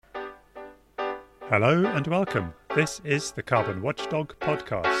Hello and welcome. This is the Carbon Watchdog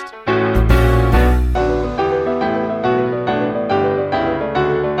podcast.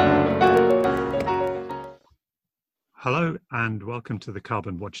 Hello and welcome to the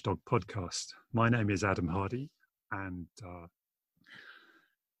Carbon Watchdog podcast. My name is Adam Hardy, and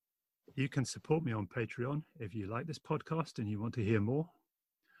you can support me on Patreon if you like this podcast and you want to hear more.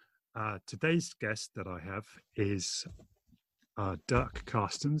 Today's guest that I have is Dirk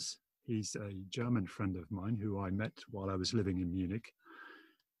Carstens. He's a German friend of mine who I met while I was living in Munich.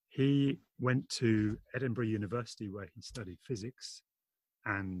 He went to Edinburgh University where he studied physics,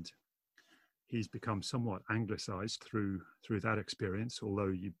 and he's become somewhat anglicized through that experience, although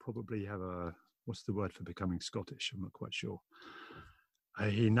you probably have what's the word for becoming Scottish? I'm not quite sure.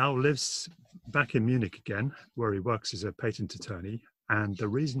 He now lives back in Munich again, where he works as a patent attorney. And the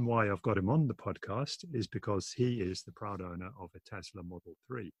reason why I've got him on the podcast is because he is the proud owner of a Tesla Model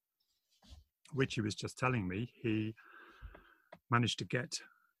 3. Which he was just telling me he managed to get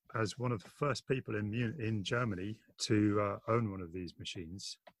as one of the first people in Germany to own one of these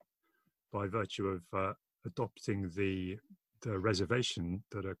machines by virtue of adopting the reservation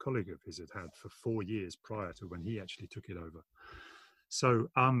that a colleague of his had for 4 years prior to when he actually took it over. So,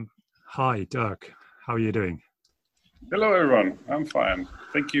 hi, Dirk. How are you doing? Hello, everyone. I'm fine.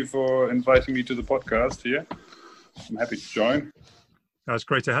 Thank you for inviting me to the podcast here. I'm happy to join. It's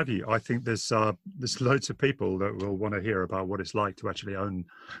great to have you. I think there's loads of people that will want to hear about what it's like to actually own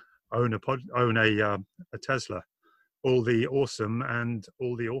a Tesla, all the awesome and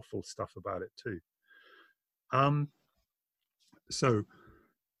all the awful stuff about it too. So,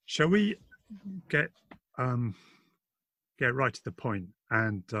 shall we get right to the point?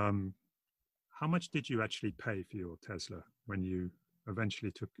 And how much did you actually pay for your Tesla when you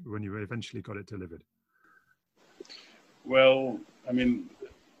eventually got it delivered? Well, I mean,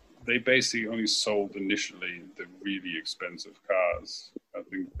 they basically only sold initially the really expensive cars. I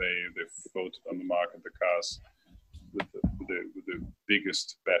think they floated on the market the cars with the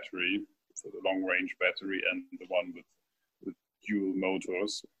biggest battery, so the long range battery, and the one with dual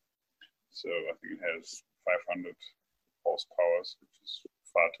motors. So I think it has 500 horsepower, which is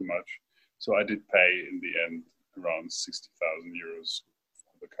far too much. So I did pay in the end around 60,000 euros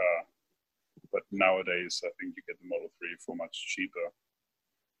for the car. But nowadays, I think you get the Model 3 for much cheaper.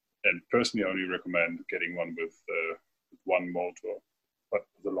 And personally, I only recommend getting one with one motor, but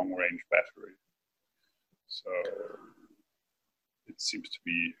with a long-range battery. So it seems to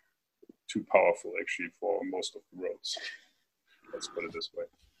be too powerful, actually, for most of the roads. Let's put it this way.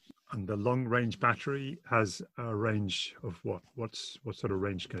 And the long-range battery has a range of what? What sort of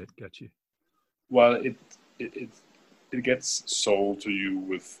range can it get you? Well, it gets sold to you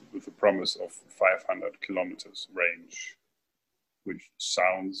with the promise of 500 kilometers range, which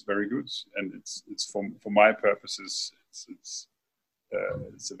sounds very good, and it's for my purposes it's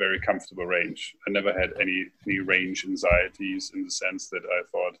a very comfortable range. I never had any range anxieties in the sense that I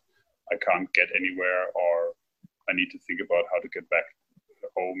thought I can't get anywhere or I need to think about how to get back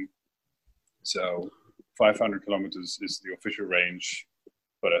home. So 500 kilometers is the official range,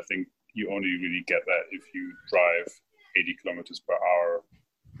 but I think you only really get that if you drive 80 kilometers per hour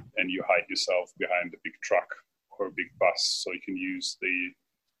and you hide yourself behind a big truck or a big bus, so you can use the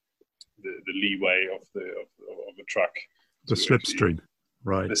leeway of a truck. The slipstream,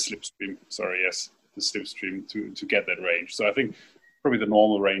 right? The slipstream. Sorry, yes, the slipstream to get that range. So I think probably the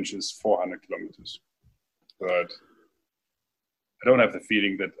normal range is 400 kilometers, but I don't have the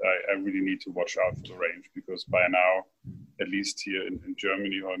feeling that I really need to watch out for the range, because by now, at least here in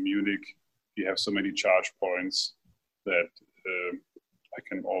Germany or Munich, you have so many charge points that I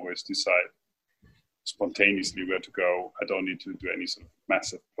can always decide spontaneously where to go. I don't need to do any sort of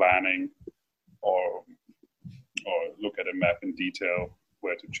massive planning or look at a map in detail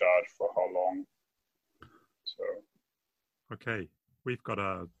where to charge for how long. So, okay, we've got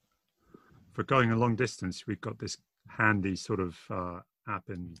for going a long distance, we've got this handy sort of app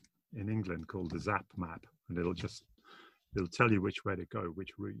in England called the Zap Map, and it'll tell you which way to go,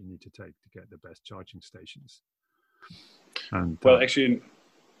 which route you need to take to get the best charging stations. And well, actually,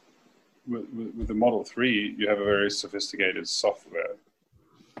 with the Model 3, you have a very sophisticated software.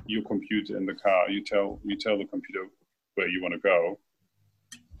 Your computer in the car, you tell the computer where you want to go,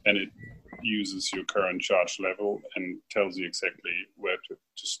 and it uses your current charge level and tells you exactly where to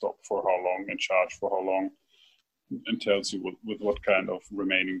stop for how long and charge for how long, and tells you with what kind of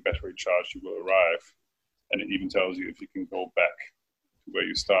remaining battery charge you will arrive. And it even tells you if you can go back to where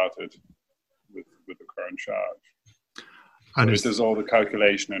you started with the current charge. So it does all the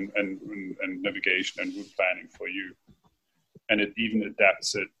calculation and navigation and route planning for you. And it even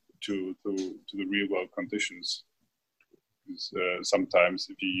adapts it to the real world conditions. Because, sometimes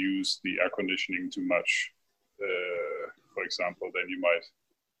if you use the air conditioning too much, for example, then you might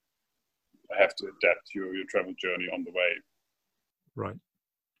have to adapt your travel journey on the way. Right.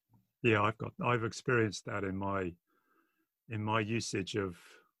 Yeah, I've experienced that in my usage of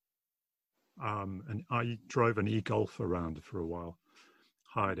and I drove an e-Golf around for a while,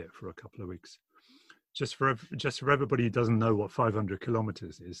 hired it for a couple of weeks. Just for everybody who doesn't know what 500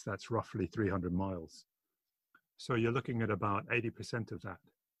 kilometers is, that's roughly 300 miles. So you're looking at about 80% of that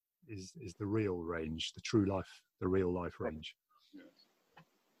is the real range, the real life range. Yes.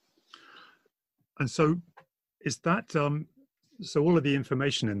 And so is that so all of the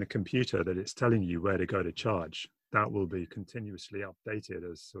information in the computer that it's telling you where to go to charge, that will be continuously updated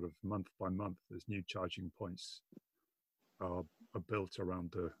as sort of month by month as new charging points are built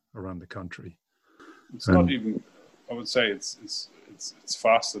around the country. It's not even, I would say it's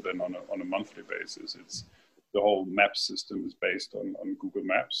faster than on a monthly basis. It's the whole map system is based on Google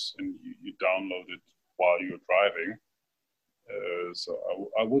Maps, and you download it while you're driving. So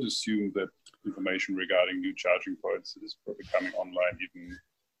I would assume that information regarding new charging points is probably coming online even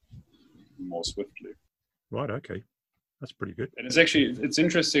more swiftly. Right. Okay. That's pretty good. And it's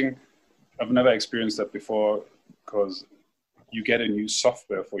interesting. I've never experienced that before, because you get a new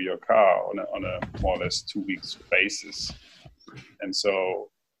software for your car on a more or less 2 weeks basis. And so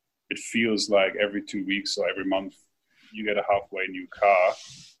it feels like every 2 weeks or every month you get a halfway new car,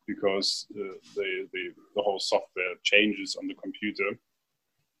 because the whole software changes on the computer,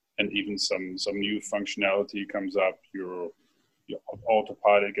 and even some new functionality comes up. Your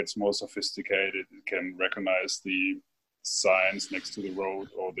autopilot gets more sophisticated. It can recognize the signs next to the road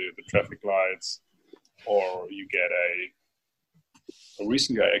or the traffic lights, or you get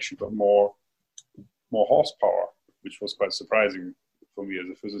recently I actually got more horsepower, which was quite surprising for me as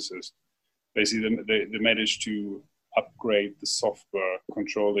a physicist. Basically, they managed to upgrade the software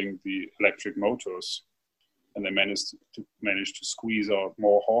controlling the electric motors, and they managed to squeeze out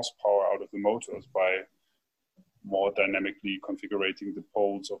more horsepower out of the motors by more dynamically configuring the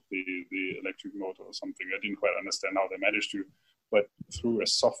poles of the electric motor or something. I didn't quite understand how they managed to, but through a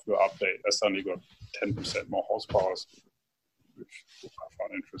software update, I suddenly got 10% more horsepower, which I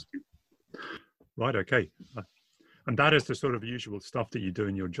found interesting. Right. Okay. And that is the sort of usual stuff that you do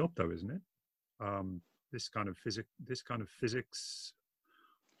in your job, though, isn't it? This kind of physics,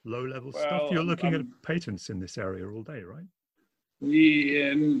 low-level stuff. You're looking at patents in this area all day, right?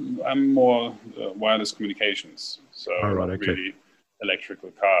 Yeah, I'm more wireless communications, so right, okay. Really electrical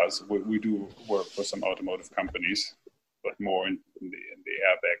cars. We do work for some automotive companies, but more in the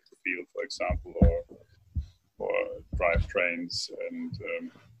airbag field, for example, or drivetrains and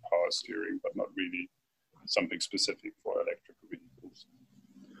power steering, but not really something specific for electrical vehicles.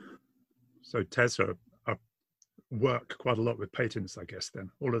 So Tesla work quite a lot with patents, I guess,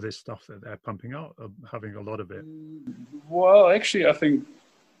 then. All of this stuff that they're pumping out, having a lot of it. Well, actually, I think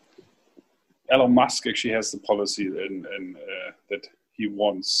Elon Musk actually has the policy and that he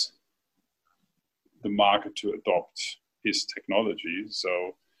wants the market to adopt his technology.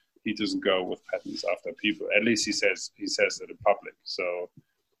 So he doesn't go with patents after people. At least he says that in public. So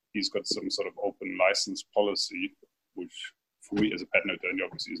he's got some sort of open license policy, which for me as a patent attorney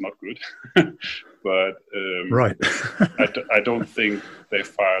obviously is not good. But right. I don't think they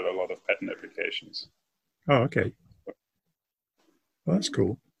filed a lot of patent applications. Oh, okay. Well, that's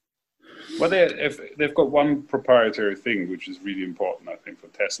cool. Well, they've got one proprietary thing, which is really important, I think, for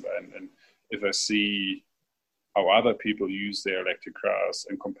Tesla. And if I see how other people use their electric cars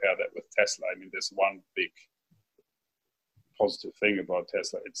and compare that with Tesla, I mean, there's one big positive thing about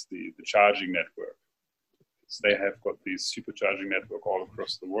Tesla. It's the charging network. They have got these supercharging network all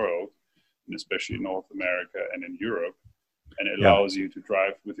across the world, and especially in North America and in Europe. And it allows you to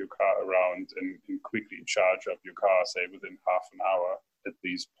drive with your car around and quickly charge up your car, say, within half an hour at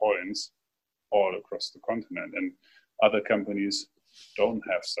these points all across the continent. And other companies don't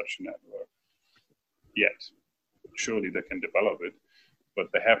have such a network yet. Surely they can develop it, but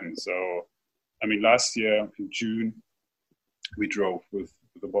they haven't. So, I mean, last year in June, we drove with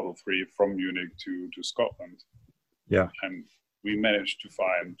the Model 3 from Munich to Scotland. Yeah. And we managed to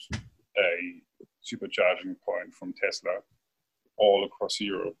find a supercharging point from Tesla all across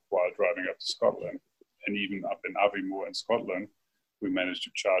Europe while driving up to Scotland. And even up in Aviemore in Scotland, we managed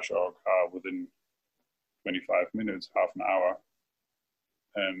to charge our car within 25 minutes, half an hour.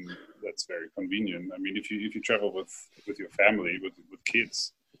 And that's very convenient. I mean, if you travel with your family, with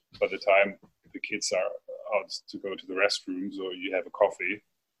kids, by the time the kids are out to go to the restrooms or you have a coffee,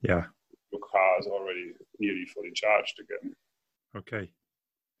 your car is already nearly fully charged again. Okay.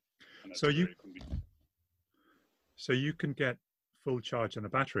 and So it's very convenient. so you can get full charge on a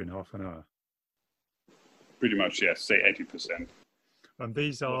battery in half an hour. Pretty much, yes. Say 80%. And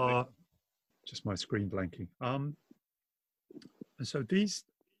these are just my screen blanking. And so these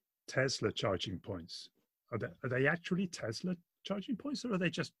Tesla charging points, are they actually Tesla charging points, or are they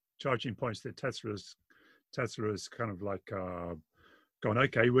just charging points that Tesla's kind of like going,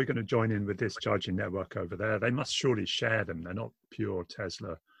 okay, we're going to join in with this charging network over there. They must surely share them. They're not pure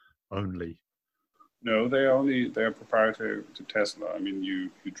Tesla only. No, they're proprietary to Tesla. I mean,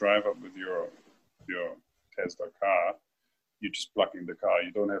 you drive up with your Tesla car, you just plug in the car.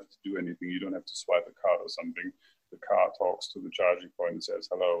 You don't have to do anything. You don't have to swipe a card or something. The car talks to the charging point and says,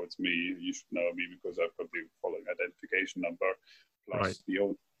 hello, it's me. You should know me because I've got the following identification number. Plus the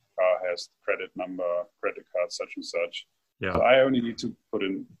old car has the credit number, credit card, such and such. Yeah. So I only need to put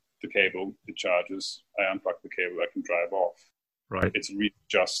in the cable, it charges. I unplug the cable, I can drive off. Right. It's really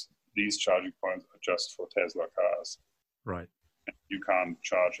just, these charging points are just for Tesla cars. Right. You can't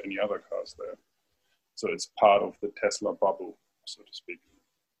charge any other cars there. So it's part of the Tesla bubble, so to speak.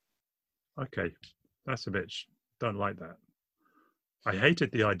 Okay. That's a bit, don't like that. I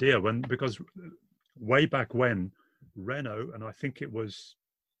hated the idea because way back when Renault, and I think it was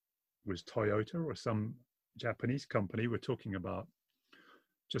Toyota or some Japanese company, were talking about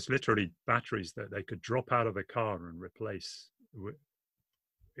just literally batteries that they could drop out of a car and replace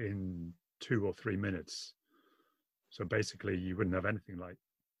in 2 or 3 minutes. So basically you wouldn't have anything like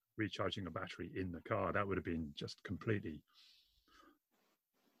recharging a battery in the car. That would have been just completely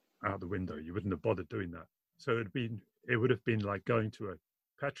out the window. You wouldn't have bothered doing that. So it would have been like going to a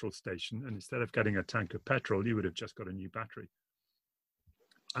petrol station, and instead of getting a tank of petrol, you would have just got a new battery.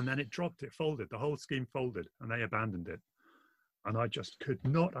 And then it dropped, it folded, the whole scheme folded, and they abandoned it. And I just could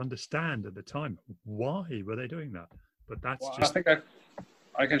not understand at the time, why were they doing that? But that's just... I think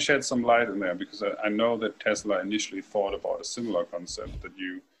I can shed some light in there, because I know that Tesla initially thought about a similar concept, that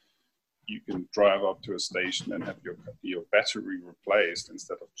you can drive up to a station and have your battery replaced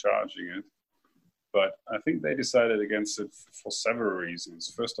instead of charging it. But I think they decided against it for several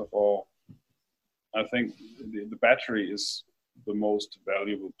reasons. First of all, I think the battery is the most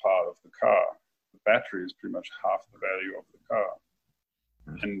valuable part of the car. The battery is pretty much half the value of the car.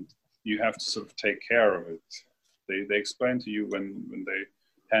 And you have to sort of take care of it. They explain to you when they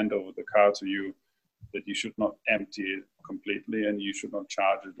hand over the car to you that you should not empty it completely, and you should not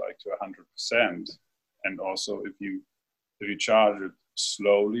charge it like to 100%. And also if you charge it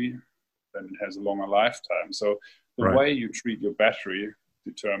slowly, then it has a longer lifetime. So the way you treat your battery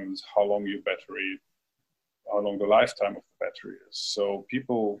determines how long the lifetime of the battery is. So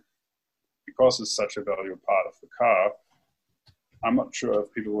people, because it's such a valuable part of the car, I'm not sure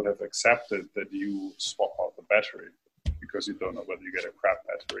if people would have accepted that you swap out the battery, because you don't know whether you get a crap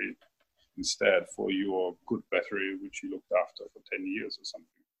battery instead for your good battery, which you looked after for 10 years or something.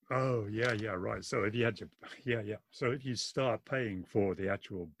 Oh, yeah, right. So if you had So if you start paying for the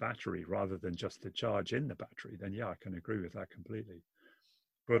actual battery rather than just the charge in the battery, then yeah, I can agree with that completely.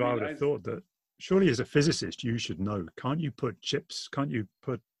 But I would have thought that surely as a physicist, you should know, can't you put chips, can't you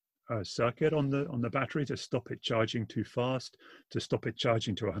put a circuit on the battery to stop it charging too fast, to stop it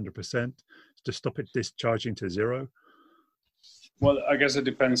charging to 100%, to stop it discharging to 0? Well, I guess it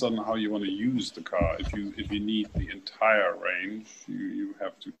depends on how you want to use the car. If you need the entire range, you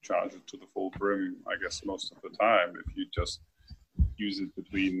have to charge it to the full brim, I guess, most of the time. If you just use it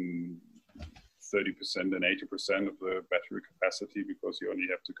between 30% and 80% of the battery capacity, because you only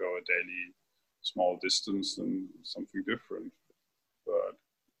have to go a daily small distance, and something different. But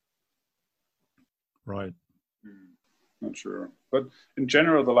not sure. But in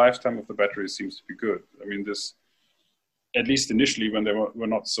general, the lifetime of the battery seems to be good. I mean, this, at least initially, when there were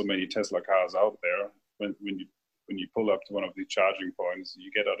not so many Tesla cars out there, when you pull up to one of the charging points,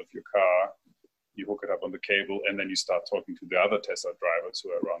 you get out of your car, you hook it up on the cable, and then you start talking to the other Tesla drivers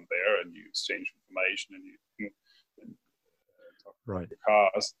who are around there, and you exchange information, and you talk about the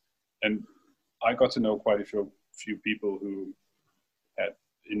cars. And I got to know quite a few people who had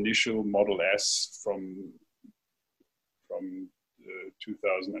initial Model S from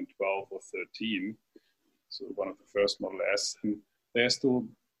 2012 or 13. So one of the first Model S, and they're still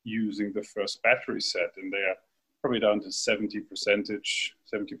using the first battery set, and they are probably down to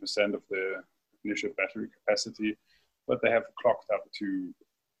 70% of the initial battery capacity, but they have clocked up to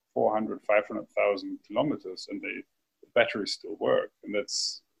 500,000 kilometers, and the batteries still work. And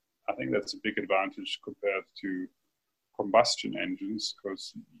I think that's a big advantage compared to combustion engines,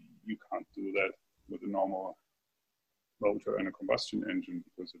 because you can't do that with a normal motor and a combustion engine,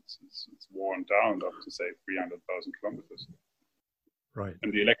 because it's worn down up to say 300,000 kilometers. Right.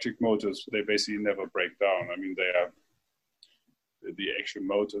 And the electric motors, they basically never break down. I mean, they are the actual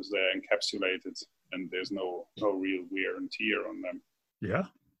motors, they're encapsulated, and there's no real wear and tear on them. Yeah.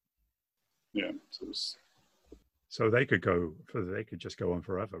 Yeah. So they could just go on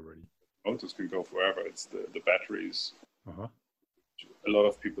forever, really. Motors can go forever. It's the batteries. Uh-huh. A lot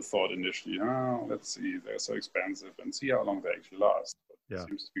of people thought initially, let's see, they're so expensive, and see how long they actually last. But Yeah. It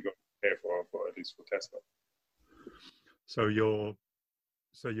seems to be going okay for at least for Tesla. So your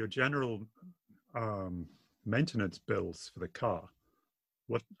general maintenance bills for the car,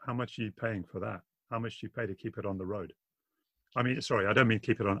 how much are you paying for that? How much do you pay to keep it on the road? I mean, sorry, I don't mean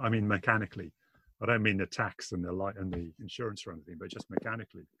keep it on. I mean mechanically. I don't mean the tax and the light and the insurance or anything, but just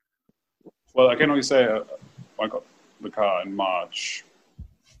mechanically. Well, I can only say I got the car in March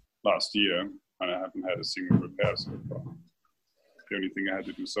last year, and I haven't had a single repair so far. The only thing I had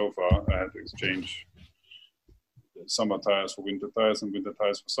to do so far, I had to exchange summer tires for winter tires and winter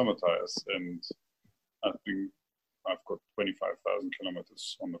tires for summer tires, and I think I've got 25,000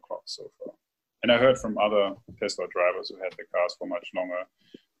 kilometers on the clock so far. And I heard from other Tesla drivers who had their cars for much longer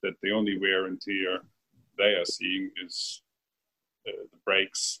that the only wear and tear they are seeing is the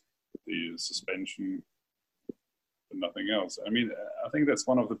brakes, the suspension, and nothing else. I mean, I think that's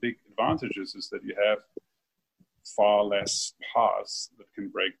one of the big advantages is that you have far less parts that can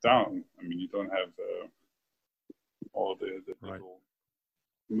break down. I mean, you don't have all the Right. little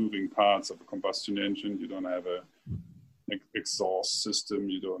moving parts of a combustion engine. You don't have a exhaust system.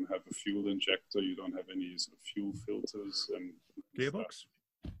 You don't have a fuel injector. You don't have any sort of fuel filters and Gearbox. stuff.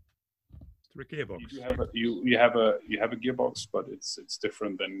 Is there a gearbox? You have a gearbox, but it's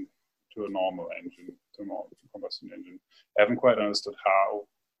different than to a normal engine, to a normal combustion engine. I haven't quite understood how,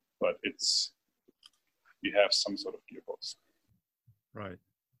 but you have some sort of gearbox. Right.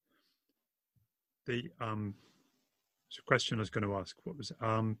 The question I was going to ask, what was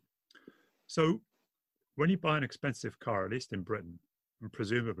so when you buy an expensive car, at least in Britain, and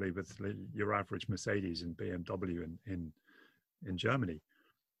presumably with your average Mercedes and BMW in Germany,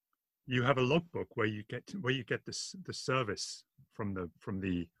 you have a logbook where you get the service from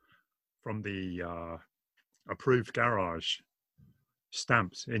the approved garage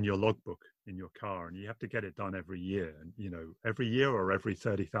stamps in your logbook in your car, and you have to get it done every year, and every year or every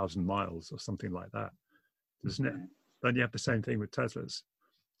 30,000 miles or something like that, doesn't it? Don't you have the same thing with Teslas?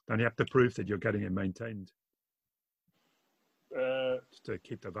 Don't you have to prove that you're getting it maintained to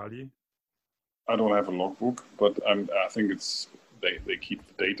keep the value? I don't have a logbook, but I think they keep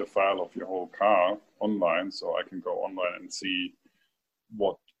the data file of your whole car online, so I can go online and see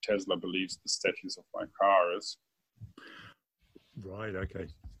what Tesla believes the status of my car is. Right. Okay.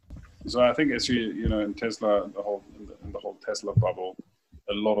 So I think actually, in Tesla, in the whole Tesla bubble,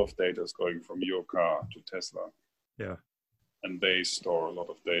 a lot of data is going from your car to Tesla. Yeah. And they store a lot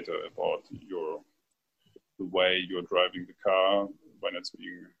of data about the way you're driving the car, when it's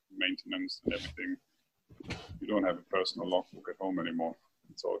being maintained and everything. You don't have a personal logbook at home anymore.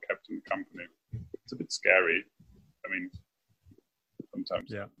 It's all kept in the company. It's a bit scary. I mean,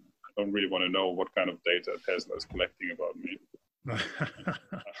 sometimes I don't really want to know what kind of data Tesla is collecting about me.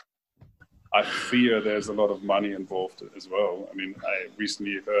 I fear there's a lot of money involved as well. I mean, I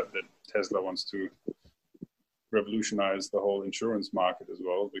recently heard that Tesla wants to revolutionize the whole insurance market as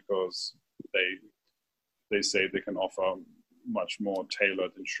well, because they say they can offer much more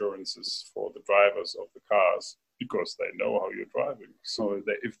tailored insurances for the drivers of the cars because they know how you're driving. So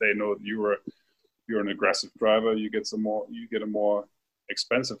if they know that you're an aggressive driver, you get a more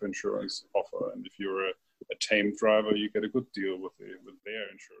expensive insurance offer, and if you're a tame driver, you get a good deal with their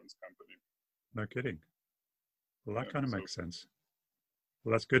insurance company. No kidding. Well, that kind of makes sense.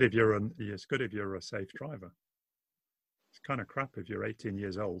 Well, that's good if it's good if you're a safe driver. It's kind of crap if you're 18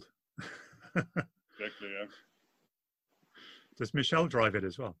 years old. Exactly, yeah. Does Michelle drive it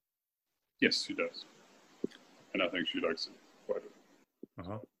as well? Yes, she does. And I think she likes it quite a bit.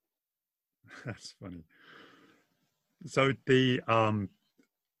 Uh-huh. That's funny. So can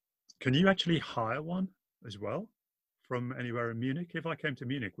you actually hire one as well from anywhere in Munich? If I came to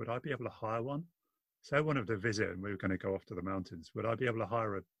Munich, would I be able to hire one? Say I wanted to visit and we were going to go off to the mountains. Would I be able to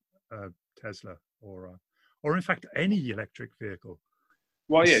hire a Tesla or in fact any electric vehicle?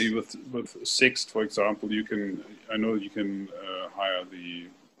 Well, yeah, with Sixt, for example, I know you can hire the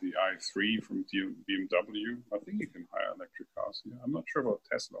i3 from BMW. I think you can hire electric cars. Yeah, I'm not sure about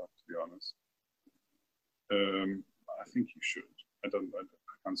Tesla, to be honest. I think you should. I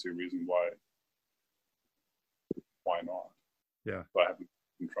can't see a reason why not. Yeah. But I haven't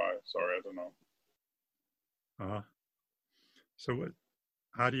tried. Sorry, I don't know. Uh-huh. So what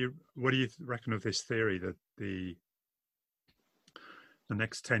do you reckon of this theory that the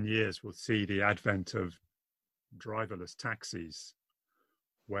next 10 years will see the advent of driverless taxis,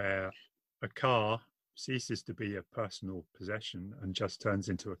 where a car ceases to be a personal possession and just turns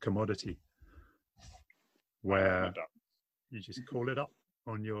into a commodity, where you just call it up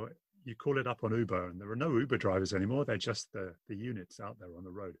on Uber, and there are no Uber drivers anymore. They're just the units out there on the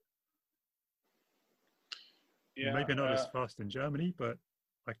road. Yeah, maybe not as fast in Germany, but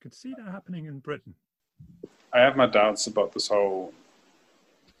I could see that happening in Britain. I have my doubts about this whole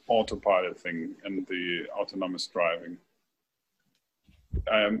autopilot thing and the autonomous driving.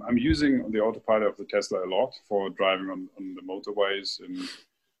 I'm using the autopilot of the Tesla a lot for driving on the motorways, and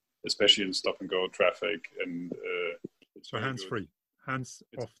especially in stop and go traffic. And so hands free, hands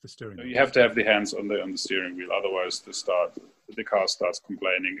off the steering wheel. You have to have the hands on the steering wheel, otherwise the car starts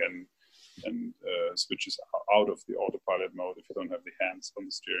complaining and switches out of the autopilot mode if you don't have the hands on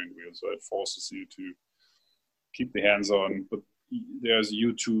the steering wheel. So it forces you to keep the hands on. But there's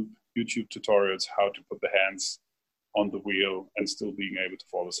YouTube tutorials how to put the hands on the wheel and still being able to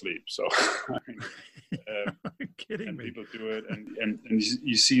fall asleep. So I mean, kidding me. People do it, and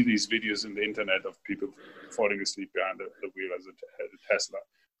you see these videos in the internet of people falling asleep behind the wheel as a Tesla.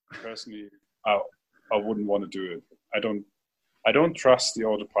 Personally, I wouldn't want to do it. I don't trust the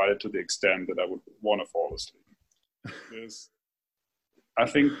autopilot to the extent that I would want to fall asleep. I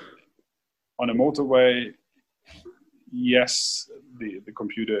think on a motorway, yes, the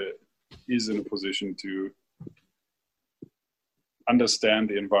computer is in a position to understand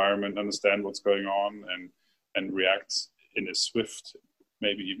the environment, understand what's going on, and react in a swift,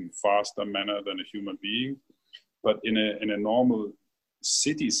 maybe even faster manner than a human being. But in a normal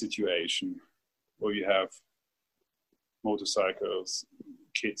city situation where you have motorcycles,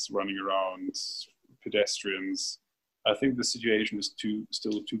 kids running around, pedestrians, I think the situation is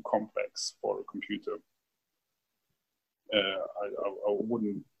still too complex for a computer. I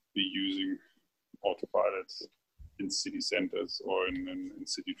wouldn't be using autopilot in city centers or in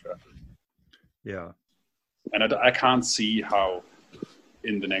city traffic. Yeah. And I can't see how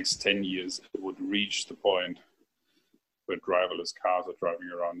in the next 10 years it would reach the point where driverless cars are driving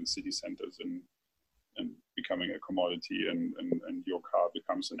around in city centers and becoming a commodity, and your car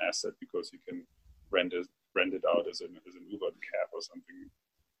becomes an asset because you can rent it out as an Uber cab or something.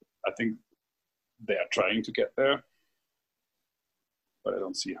 I think they are trying to get there, but I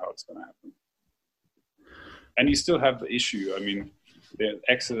don't see how it's going to happen. And you still have the issue. I mean, the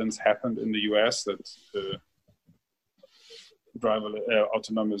accidents happened in the US that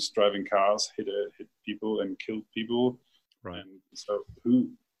autonomous driving cars hit people and killed people. Right. And so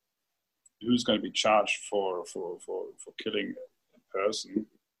who's going to be charged for killing a person?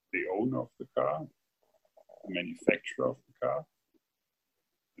 The owner of the car, the manufacturer of the car,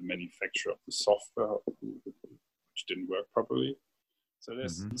 the manufacturer of the software which didn't work properly. So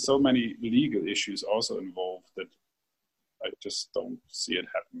there's so many legal issues also involved that I just don't see it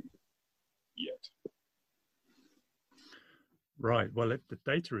happen yet. Right. Well, if the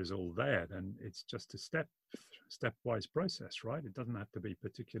data is all there, then it's just a stepwise process, right? It doesn't have to be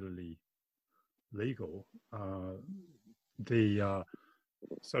particularly legal.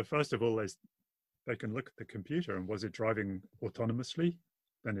 So first of all, they can look at the computer, and was it driving autonomously?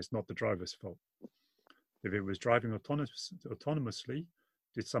 Then it's not the driver's fault. If it was driving autonomously,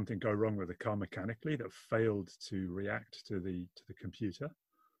 did something go wrong with the car mechanically that failed to react to the computer?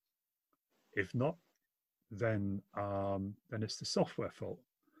 If not, then it's the software fault.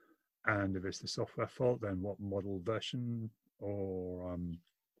 And if it's the software fault, then what model, version, or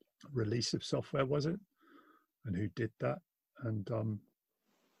release of software was it, and who did that? And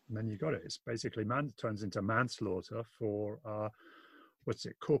then you got it. It's basically turns into manslaughter for what's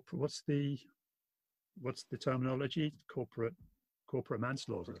the terminology? Corporate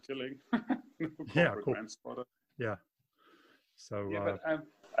manslaughter. Killing. Corporate manslaughter. Yeah. So but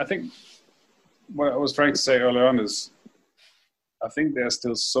I think what I was trying to say earlier on is, I think there are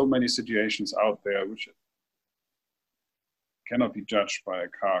still so many situations out there which cannot be judged by a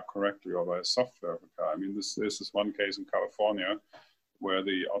car correctly or by a software of a car. I mean, there's this one case in California where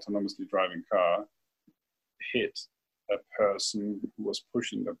the autonomously driving car hit a person who was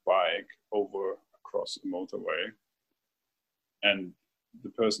pushing a bike across the motorway, and the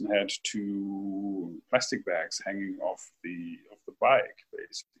person had 2 plastic bags hanging off the bike,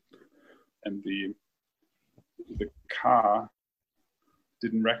 basically, and the car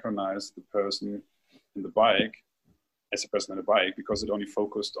didn't recognize the person in the bike as a person in the bike because it only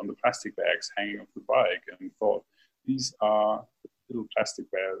focused on the plastic bags hanging off the bike and thought, these are little plastic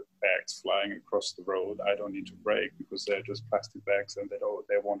bags flying across the road. I don't need to brake because they're just plastic bags and they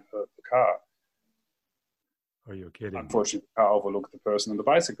won't hurt the car. Oh, you're kidding. Unfortunately, the car overlooked the person on the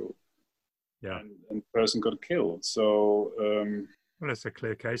bicycle. Yeah. And the person got killed. So, well, it's a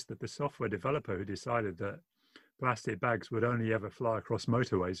clear case that the software developer who decided that plastic bags would only ever fly across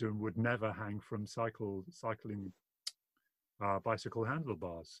motorways and would never hang from cycling bicycle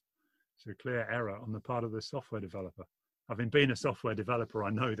handlebars. It's a clear error on the part of the software developer. Having been a software developer,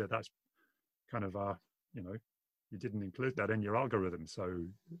 I know that that's kind of you didn't include that in your algorithm, so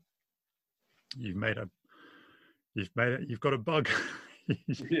you've got a bug.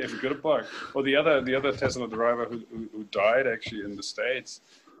 Yeah, you've got a bug. Well, the other Tesla driver who died actually in the States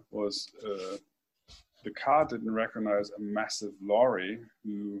was the car didn't recognize a massive lorry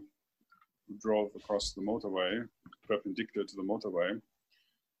who drove across the motorway, perpendicular to the motorway,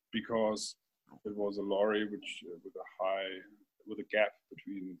 because it was a lorry which with a gap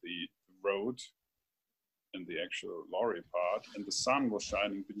between the road and the actual lorry part, and the sun was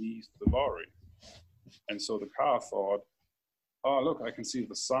shining beneath the lorry. And so the car thought, oh, look, I can see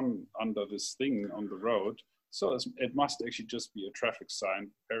the sun under this thing on the road. So it must actually just be a traffic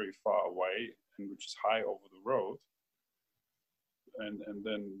sign very far away and which is high over the road. And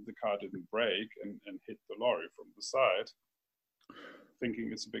then the car didn't brake and hit the lorry from the side, thinking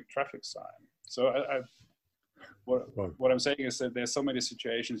it's a big traffic sign. So what I'm saying is that there's so many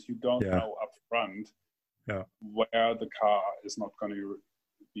situations you don't know up front where the car is not going to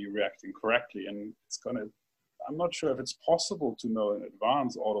be reacting correctly. And I'm not sure if it's possible to know in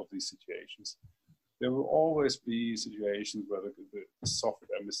advance all of these situations. There will always be situations where the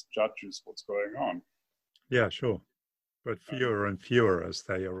software misjudges what's going on. Yeah, sure. But fewer and fewer as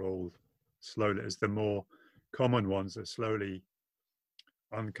they are all slowly, as the more common ones are slowly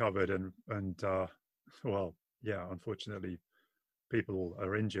uncovered and unfortunately people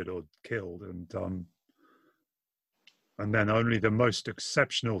are injured or killed, and then only the most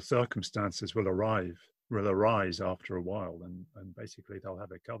exceptional circumstances will arise after a while, and basically they'll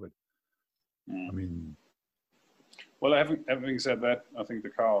have it covered. I mean, well, having said that, I think the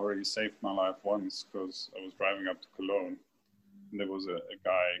car already saved my life once, because I was driving up to Cologne and there was a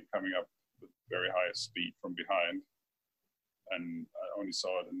guy coming up with very high speed from behind, and I only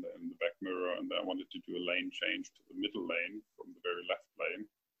saw it in the back mirror, and then I wanted to do a lane change to the middle lane from the very left lane,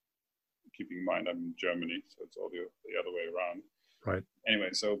 keeping in mind I'm in Germany, so it's all the other way around. Right. Anyway,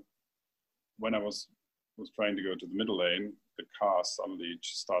 so when I was trying to go to the middle lane, the car suddenly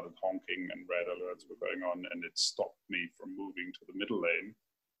just started honking and red alerts were going on, and it stopped me from moving to the middle lane,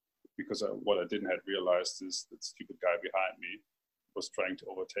 because what I didn't have realized is that stupid guy behind me was trying to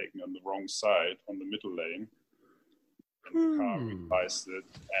overtake me on the wrong side on the middle lane. And the car realized it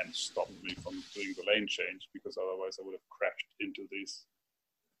and stopped me from doing the lane change, because otherwise I would have crashed into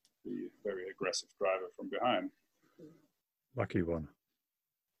the very aggressive driver from behind. Lucky one.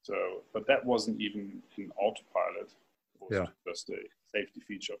 So, but that wasn't even in autopilot. It was just a safety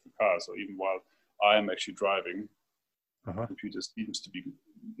feature of the car. So even while I am actually driving, the computer seems to be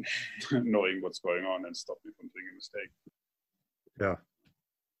knowing what's going on and stop me from doing a mistake. Yeah.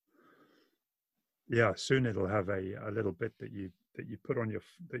 Yeah, soon it'll have a little bit that you put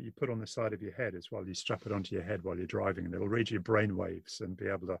on the side of your head as well. You strap it onto your head while you're driving, and it'll read your brain waves and be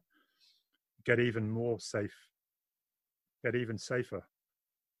able to get even safer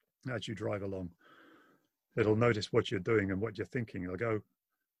as you drive along. It'll notice what you're doing and what you're thinking. It'll go,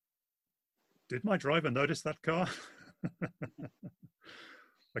 did my driver notice that car?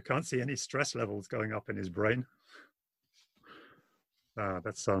 I can't see any stress levels going up in his brain.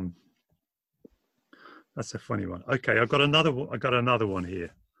 That's a funny one. Okay, I've got another one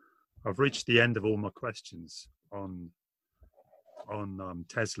here. I've reached the end of all my questions on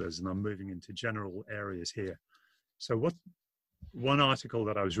Teslas, and I'm moving into general areas here. So one article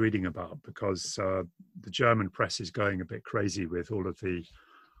that I was reading about, because the German press is going a bit crazy with all of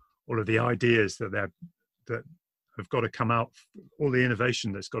the ideas that have got to come out, all the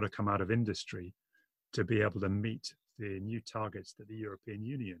innovation that's got to come out of industry to be able to meet the new targets that the European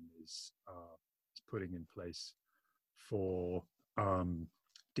Union is putting in place for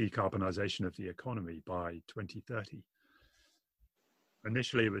decarbonization of the economy by 2030.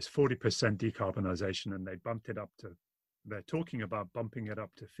 Initially, it was 40% decarbonization, and they're talking about bumping it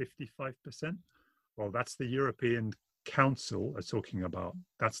up to 55%. Well, that's the European Council are talking about.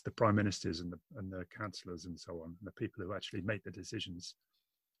 That's the prime ministers and the councillors and so on, and the people who actually make the decisions.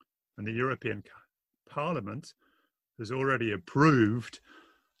 And the European Parliament has already approved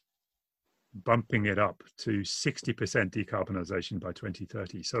bumping it up to 60% decarbonization by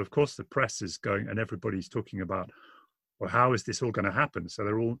 2030. So, of course, the press is going, and everybody's talking about, well, how is this all going to happen?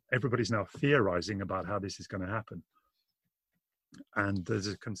 So everybody's now theorizing about how this is going to happen. And there's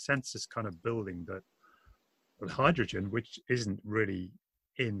a consensus kind of building that hydrogen, which isn't really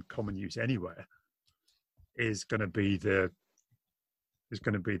in common use anywhere, is going to be the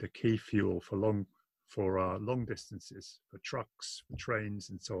key fuel for long distances, for trucks, for trains,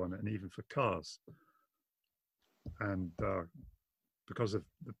 and so on, and even for cars. And because of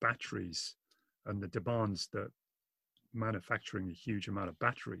the batteries and the demands that manufacturing a huge amount of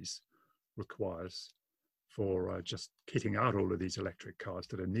batteries requires for just kitting out all of these electric cars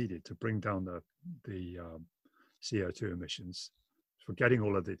that are needed to bring down the CO2 emissions, for getting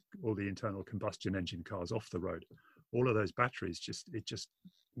all the internal combustion engine cars off the road, all of those batteries just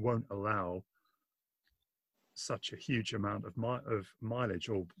won't allow such a huge amount of mileage,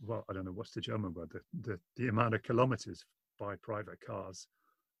 or, well, I don't know what's the German word, the amount of kilometers by private cars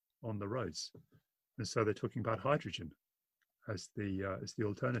on the roads. And so they're talking about hydrogen as the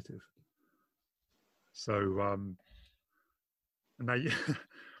alternative. So and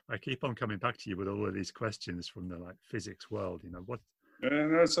I keep on coming back to you with all of these questions from the physics world. What?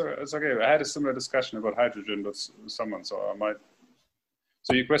 No, it's okay. I had a similar discussion about hydrogen with someone, so I might.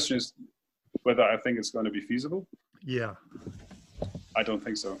 So your question is whether I think it's going to be feasible? Yeah. I don't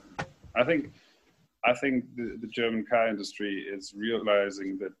think so. I think the German car industry is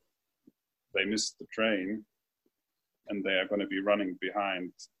realizing that they missed the train, and they are going to be running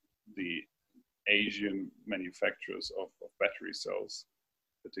behind the Asian manufacturers of battery cells,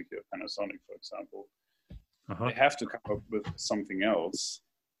 particularly Panasonic, for example. They have to come up with something else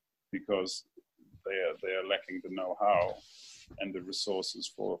because they are lacking the know-how and the resources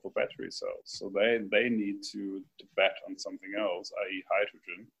for battery cells. So they need to bet on something else, i.e.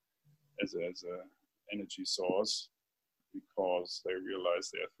 hydrogen, as a energy source, because they realize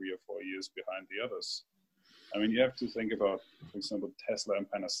they are 3 or 4 years behind the others. I mean, you have to think about, for example, Tesla and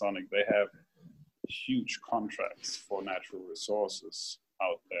Panasonic. They have huge contracts for natural resources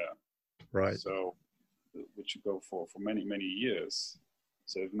out there. Right. So, which you go for many, many years.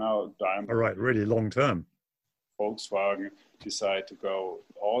 So if now Daimler, all right, really long term, Volkswagen decide to go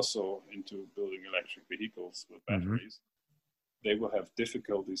also into building electric vehicles with batteries, they will have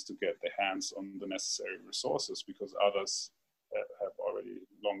difficulties to get their hands on the necessary resources because others have already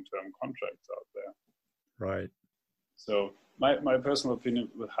long-term contracts out there. Right. So my personal opinion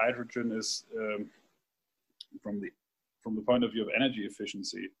with hydrogen is from the point of view of energy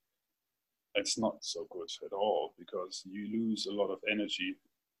efficiency, it's not so good at all because you lose a lot of energy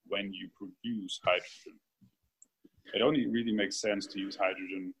when you produce hydrogen. It only really makes sense to use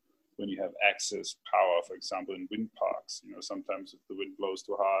hydrogen when you have excess power, for example, in wind parks. Sometimes if the wind blows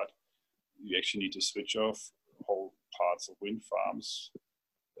too hard, you actually need to switch off whole parts of wind farms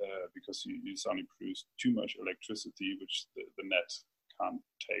because you suddenly produce too much electricity, which the net can't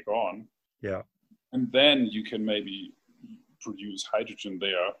take on. Yeah. And then you can maybe produce hydrogen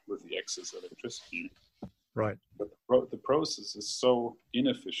there with the excess electricity. Right. But the process is so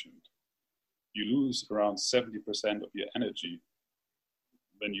inefficient. You lose around 70% of your energy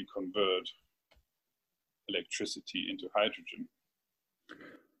when you convert electricity into hydrogen.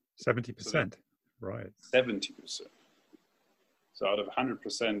 70%, right. 70%. So out of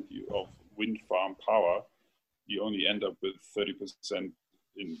 100% of wind farm power, you only end up with 30%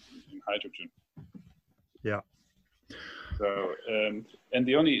 in hydrogen. Yeah. So, and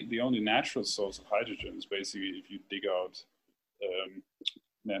the only natural source of hydrogen is basically if you dig out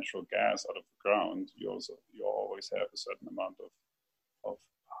natural gas out of the ground, you always have a certain amount of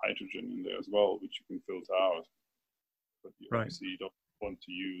hydrogen in there as well, which you can filter out. But you obviously don't want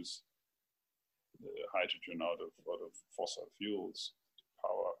to use hydrogen out of fossil fuels to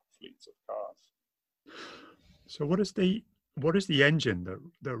power fleets of cars. So what is the engine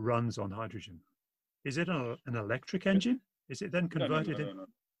that runs on hydrogen? Is it an electric engine? Is it then converted no.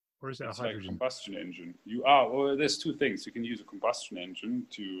 Or is it it's a hydrogen? like a combustion engine. Well, there's two things. You can use a combustion engine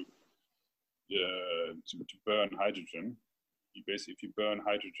to burn hydrogen. If you burn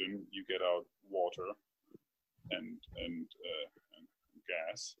hydrogen, you get out water and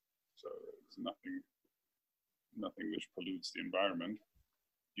gas. So it's nothing which pollutes the environment.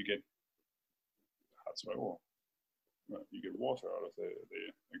 You get you get water out of the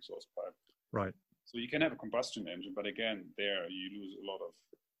exhaust pipe. Right. So you can have a combustion engine, but again, there you lose a lot of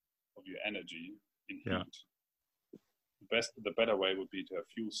your energy in heat. Yeah. The better way would be to have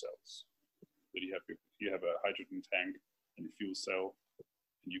fuel cells. That you have a hydrogen tank and a fuel cell,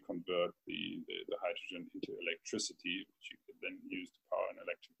 and you convert the hydrogen into electricity, which you could then use to power an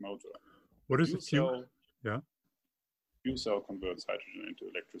electric motor. What is a fuel? Yeah. Fuel cell converts hydrogen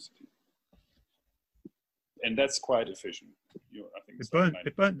into electricity, and that's quite efficient. I think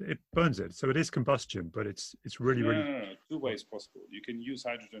it burns it, so it is combustion, but it's really no. 2 ways possible. You can use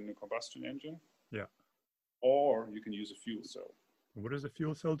hydrogen in a combustion engine. Yeah. or you can use a fuel cell. What does a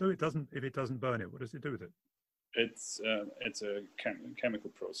fuel cell do? It doesn't. If it doesn't burn it, what does it do with it? It's a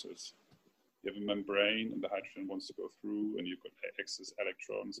chemical process. You have a membrane, and the hydrogen wants to go through, and you've got excess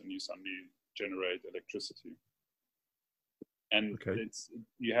electrons, and you suddenly generate electricity. And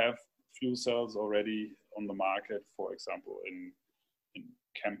you have fuel cells already on the market, for example, in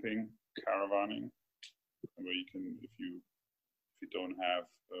camping, caravanning, where you can, if you don't have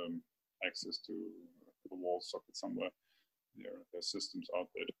access to a wall socket somewhere, there are systems out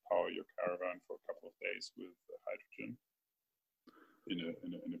there to power your caravan for a couple of days with hydrogen in a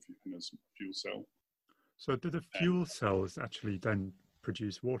fuel cell. So do the fuel cells actually then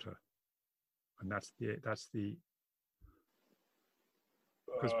produce water? And that's the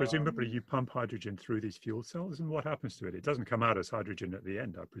because presumably you pump hydrogen through these fuel cells, and what happens to it? It doesn't come out as hydrogen at the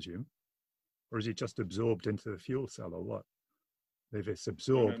end, I presume, or is it just absorbed into the fuel cell, or what? If it's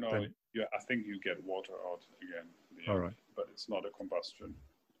absorbed, then... Yeah, I think you get water out again. All right, but it's not a combustion.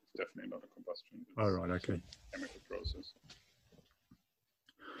 It's definitely not a combustion. It's all right, okay. A chemical process.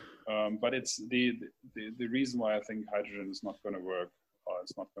 But it's the reason why I think hydrogen is not going to work, or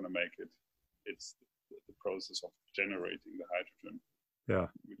it's not going to make it. It's the process of generating the hydrogen. Yeah.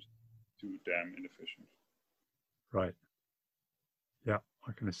 Which is too damn inefficient. Right. Yeah,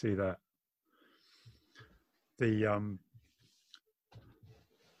 I can see that. The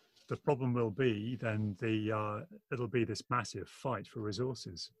problem will be then it'll be this massive fight for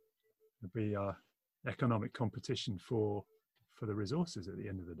resources. It'll be economic competition for the resources at the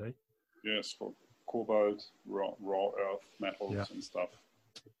end of the day. Yes, for cobalt, raw earth metals and stuff.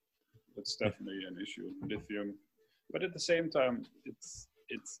 That's definitely an issue. Lithium, but at the same time, it's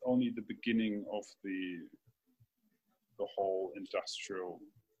only the beginning of the whole industrial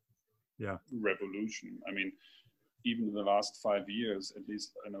revolution. I mean, even in the last 5 years, at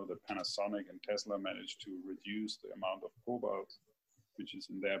least I know that Panasonic and Tesla managed to reduce the amount of cobalt, which is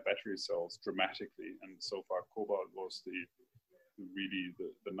in their battery cells, dramatically. And so far, cobalt was the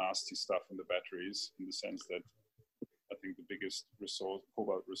nasty stuff in the batteries, in the sense that I think the biggest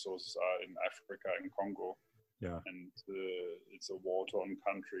cobalt resources are in Africa and Congo. Yeah. And it's a war-torn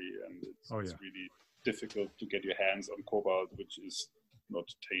country, and it's really difficult to get your hands on cobalt, which is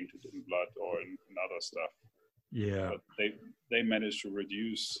not tainted in blood or in other stuff. Yeah. But they managed to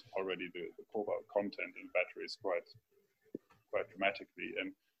reduce already the cobalt content in batteries quite dramatically.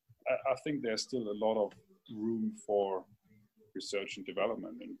 And I think there's still a lot of room for research and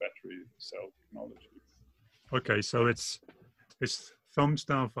development in battery cell technology. Okay, so it's thumbs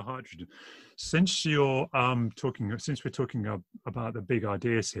down for hydrogen. Since we're talking about the big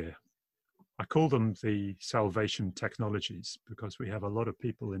ideas here, I call them the salvation technologies, because we have a lot of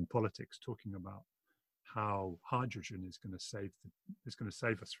people in politics talking about how hydrogen is going to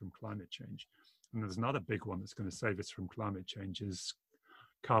save us from climate change. And there's another big one that's going to save us from climate change is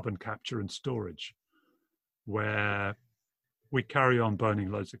carbon capture and storage, where we carry on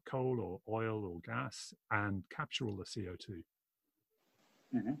burning loads of coal or oil or gas and capture all the CO2.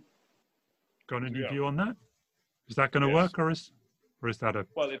 Mm-hmm. Got any view on that? Is that going to work, or is that a...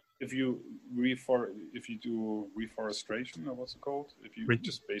 Well, if you do reforestation, or what's it called? If you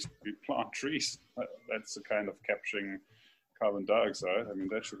just basically plant trees, that's a kind of capturing carbon dioxide. I mean,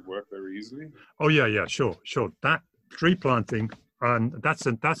 that should work very easily. Oh yeah, sure. That tree planting, and that's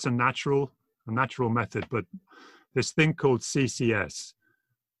a natural method. But this thing called CCS,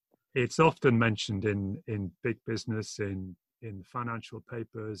 it's often mentioned in big business, in financial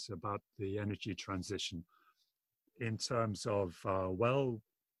papers about the energy transition, in terms of all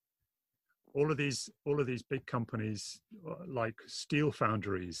of these big companies like steel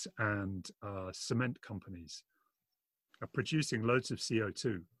foundries and cement companies are producing loads of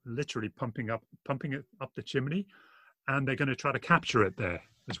CO2, literally pumping it up the chimney, and they're going to try to capture it there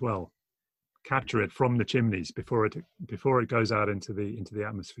as well, capture it from the chimneys before it goes out into the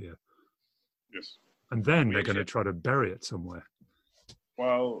atmosphere. Yes. And then they're going to try to bury it somewhere.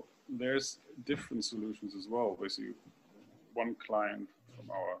 Well, there's different solutions as well. Basically, one client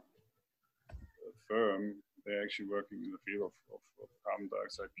from our firm, they're actually working in the field of carbon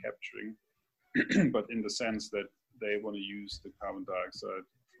dioxide capturing, but in the sense that they want to use the carbon dioxide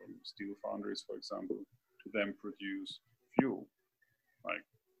from steel foundries, for example, to then produce fuel, like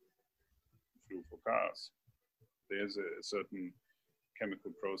fuel for cars. There's a certain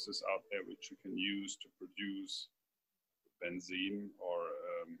chemical process out there which you can use to produce benzene or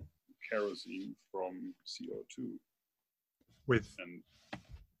kerosene from CO2.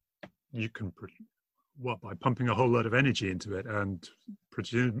 You can by pumping a whole lot of energy into it, and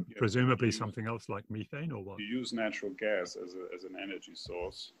presumably something else like methane, or what? You use natural gas as an energy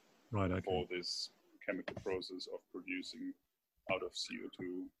source, right? Okay. For this chemical process of producing out of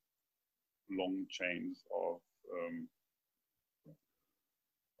CO2 long chains of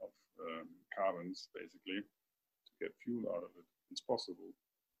carbons, basically, to get fuel out of it. It's possible.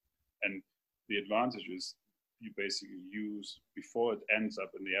 And the advantage is you basically use, before it ends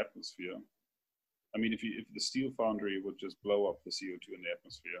up in the atmosphere, I mean, if the steel foundry would just blow up the CO2 in the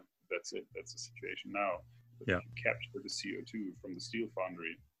atmosphere, that's it. That's the situation now. But if you capture the CO2 from the steel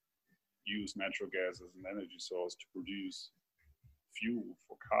foundry, use natural gas as an energy source to produce fuel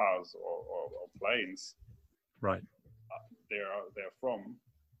for cars or planes, right? Therefrom,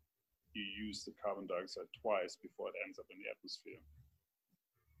 you use the carbon dioxide twice before it ends up in the atmosphere.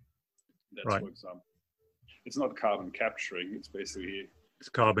 That's right. For example, it's not carbon capturing; it's basically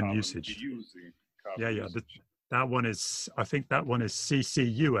carbon usage. Using carbon usage. That one is, I think that one is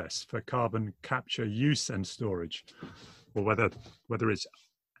CCUS for carbon capture, use and storage, or whether it's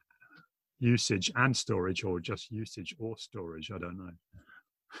usage and storage or just usage or storage. I don't know.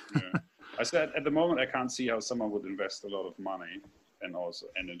 Yeah. I said at the moment I can't see how someone would invest a lot of money and also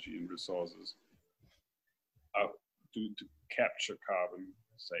energy and resources to capture carbon,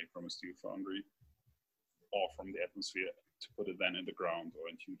 say from a steel foundry or from the atmosphere, to put it then in the ground or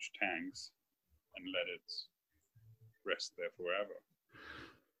in huge tanks and let it rest there forever.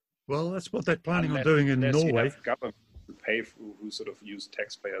 Well, that's what they're planning on doing in Norway. You have government to pay for, who sort of use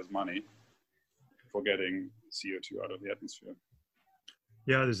taxpayers' money for getting CO2 out of the atmosphere.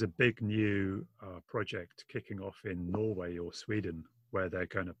 Yeah, there's a big new project kicking off in Norway or Sweden where they're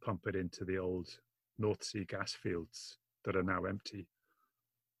going to pump it into the old North Sea gas fields that are now empty.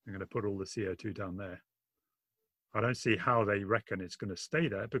 They're going to put all the CO2 down there. I don't see how they reckon it's going to stay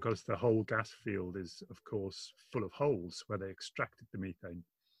there, because the whole gas field is, of course, full of holes where they extracted the methane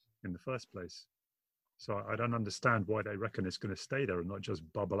in the first place. So I don't understand why they reckon it's going to stay there and not just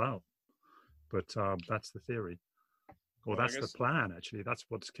bubble out. But that's the theory. Or that's the plan, actually. That's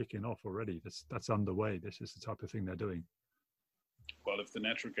what's kicking off already. That's underway. This is the type of thing they're doing. Well, if the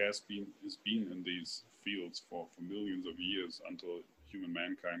natural gas has been in these fields for millions of years, until human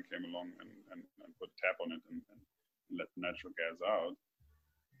mankind came along and put a tap on it and let the natural gas out,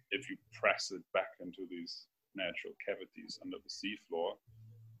 if you press it back into these natural cavities under the seafloor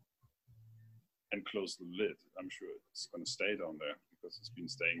and close the lid, I'm sure it's going to stay down there, because it's been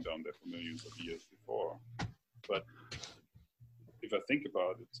staying down there for millions of years before. But if I think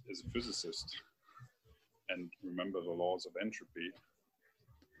about it as a physicist and remember the laws of entropy,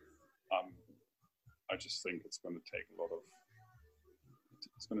 I just think it's going to take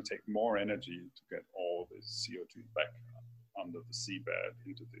it's going to take more energy to get all this CO2 back under the seabed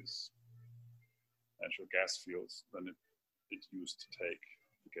into these natural gas fields than it used to take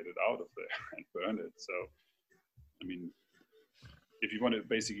to get it out of there and burn it. So, I mean, if you want to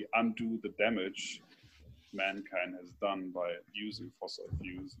basically undo the damage mankind has done by using fossil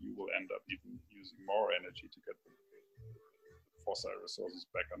fuels, you will end up even using more energy to get the fossil resources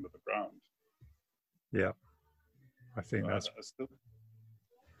back under the ground. Yeah, I think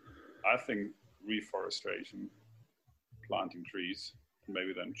I think reforestation, planting trees,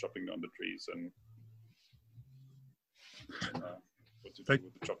 maybe then chopping down the trees and what to do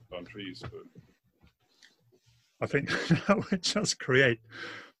with the chopped down trees. But I think that would just create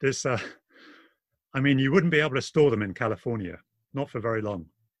this. I mean, you wouldn't be able to store them in California, not for very long,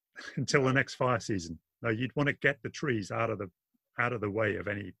 until the next fire season. No, you'd want to get the trees out of the way of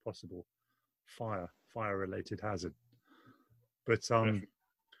any possible fire-related hazard. But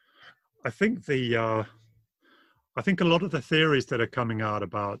I think I think a lot of the theories that are coming out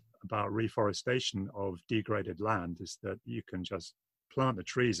about reforestation of degraded land is that you can just plant the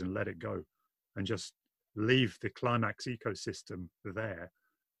trees and let it go, and just leave the climax ecosystem there.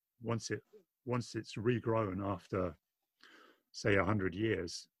 Once it's regrown after, say, 100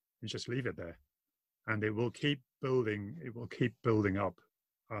 years, you just leave it there, and it will keep building. It will keep building up.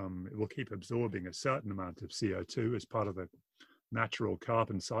 It will keep absorbing a certain amount of CO2 as part of the natural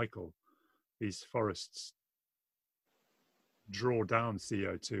carbon cycle. These forests draw down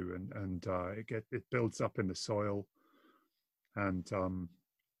CO2 and it builds up in the soil, and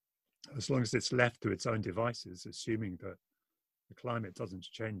as long as it's left to its own devices, assuming that the climate doesn't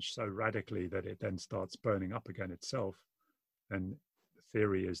change so radically that it then starts burning up again itself, then the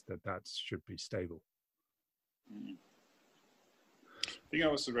theory is that should be stable. I think I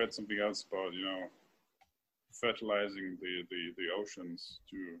also read something else about, fertilizing the oceans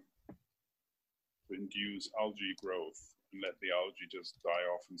to induce algae growth and let the algae just die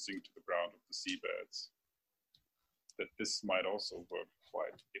off and sink to the ground of the seabeds. That this might also work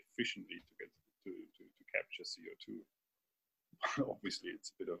quite efficiently to capture CO2. Obviously,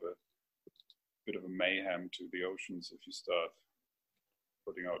 it's a bit of a bit of a mayhem to the oceans if you start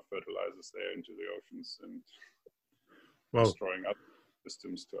putting out fertilizers there into the oceans and destroying other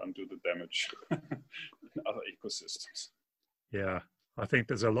systems to undo the damage in other ecosystems. Yeah, I think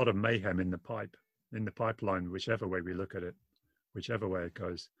there's a lot of mayhem in the pipeline, whichever way we look at it, whichever way it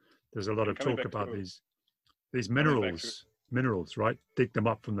goes. There's a lot of talk about these minerals, right? Dig them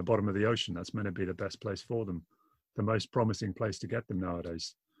up from the bottom of the ocean. That's meant to be the best place for them, the most promising place to get them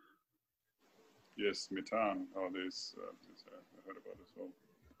nowadays. Yes, methane. I heard about it as well.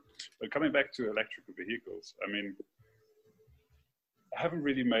 But coming back to electrical vehicles, I mean, I haven't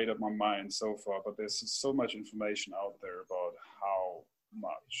really made up my mind so far, but there's so much information out there about how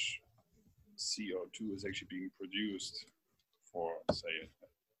much CO2 is actually being produced for, say,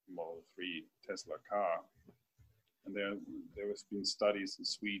 a Model 3 Tesla car. And there has been studies in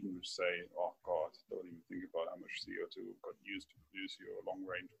Sweden which say, oh God, don't even think about how much CO2 got used to produce your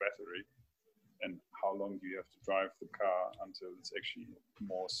long-range battery, and how long do you have to drive the car until it's actually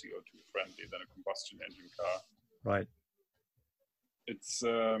more CO2 friendly than a combustion engine car. Right. It's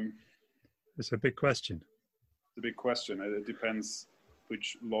a big question. It's a big question. It depends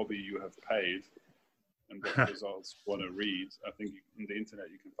which lobby you have paid and what results you want to read. I think in the internet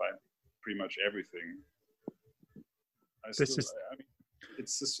you can find pretty much everything. I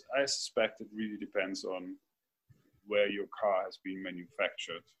suspect it really depends on where your car has been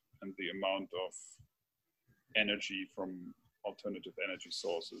manufactured and the amount of energy from alternative energy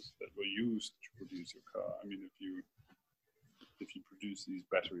sources that were used to produce your car. I mean, if you produce these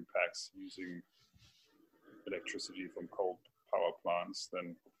battery packs using electricity from coal power plants,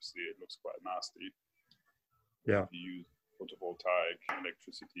 then obviously it looks quite nasty. Yeah. If you use photovoltaic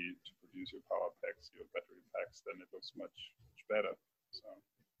electricity to produce your power packs, your battery packs, then it looks much better. So.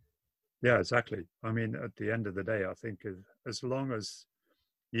 Yeah, exactly. I mean, at the end of the day, I think as long as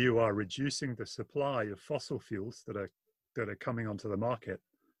you are reducing the supply of fossil fuels that are coming onto the market,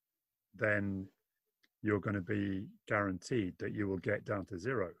 then you're going to be guaranteed that you will get down to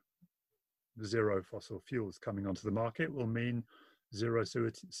zero. Zero fossil fuels coming onto the market will mean zero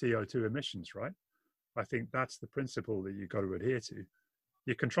CO2 emissions, right? I think that's the principle that you've got to adhere to.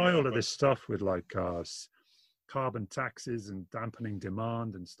 You can try all of this stuff with like carbon taxes and dampening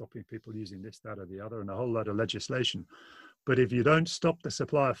demand and stopping people using this, that, or the other, and a whole lot of legislation. But if you don't stop the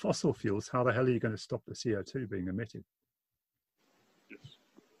supply of fossil fuels, how the hell are you going to stop the CO2 being emitted? Yes.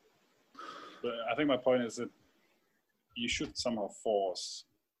 But I think my point is that you should somehow force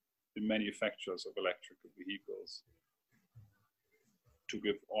the manufacturers of electrical vehicles to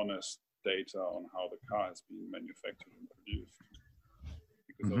give honest data on how the car has been manufactured and produced,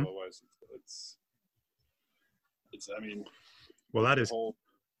 because otherwise it's I mean, well, that is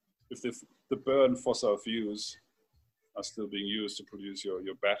if the burn fossil fuels are still being used to produce your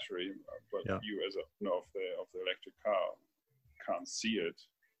battery, but you as a owner of the electric car can't see it,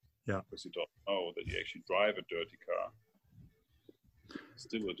 because you don't know that you actually drive a dirty car. It's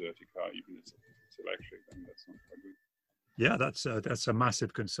still a dirty car, even if it's electric, and that's not very good. Yeah, that's a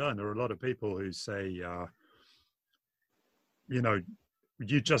massive concern. There are a lot of people who say,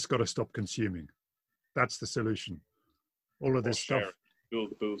 you just got to stop consuming. That's the solution. All of this stuff.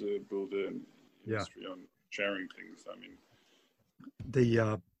 Build an industry on sharing things. I mean,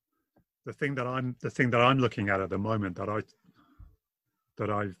 the thing that I'm looking at the moment that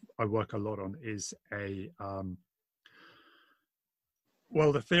I work a lot on is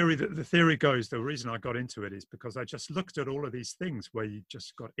the theory goes, the reason I got into it is because I just looked at all of these things where you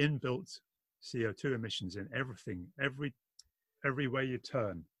just got inbuilt CO2 emissions in everything, every way you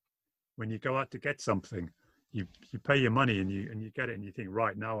turn. When you go out to get something, you pay your money and you get it and you think,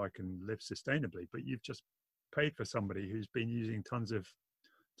 right, now I can live sustainably, but you've just paid for somebody who's been using tons of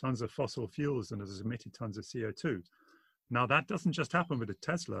fossil fuels and has emitted tons of CO2. Now that doesn't just happen with a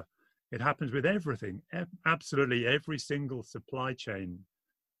Tesla. It happens with everything. Absolutely every single supply chain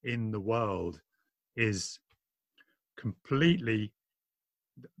in the world is completely,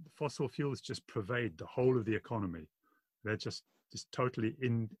 fossil fuels just pervade the whole of the economy. They're just totally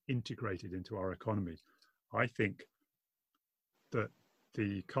integrated into our economy. I think that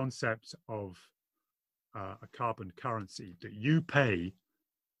the concept of a carbon currency that you pay,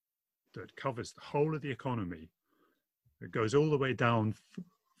 that covers the whole of the economy, that goes all the way down.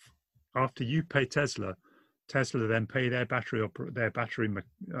 After you pay Tesla then pay their battery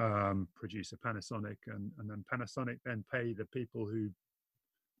producer Panasonic, and then Panasonic then pay the people who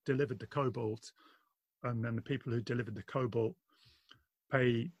delivered the cobalt, and then the people who delivered the cobalt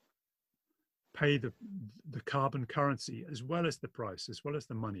pay the carbon currency as well as the price, as well as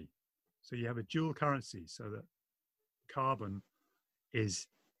the money. So you have a dual currency, so that carbon is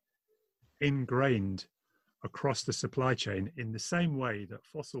ingrained across the supply chain in the same way that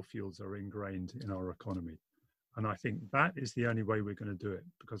fossil fuels are ingrained in our economy. And I think that is the only way we're going to do it.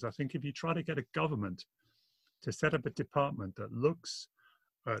 Because I think if you try to get a government to set up a department that looks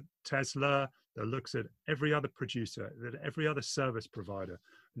at Tesla, that looks at every other producer, at every other service provider,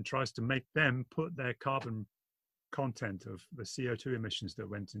 and tries to make them put their carbon content of the CO2 emissions that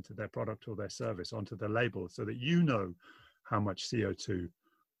went into their product or their service onto the label, so that you know how much CO2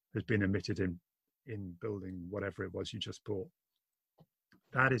 has been emitted in building whatever it was you just bought.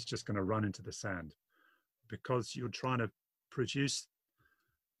 That is just going to run into the sand, because you're trying to produce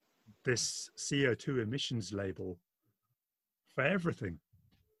this CO2 emissions label for everything.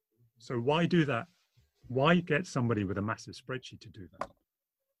 So why do that? Why get somebody with a massive spreadsheet to do that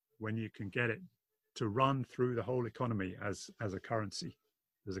when you can get it to run through the whole economy as a currency,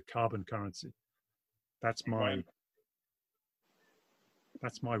 as a carbon currency? That's my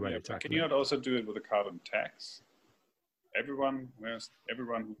way of tackling. Can you not also do it with a carbon tax? Everyone who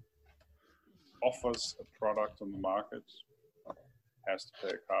offers a product on the market has to pay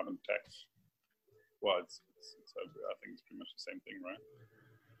a carbon tax. Well, I think it's pretty much the same thing, right?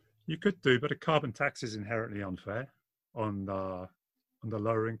 You could do, but a carbon tax is inherently unfair on the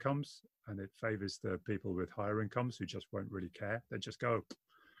lower incomes, and it favors the people with higher incomes who just won't really care. They just go,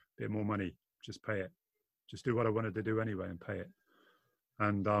 bit more money, just pay it. Just do what I wanted to do anyway and pay it.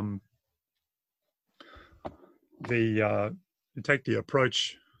 And you take the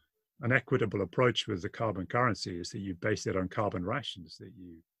approach, an equitable approach with the carbon currency is that you base it on carbon rations that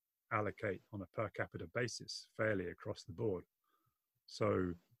you allocate on a per capita basis fairly across the board.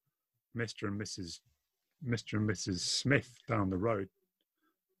 So Mr. and Mrs. Smith down the road,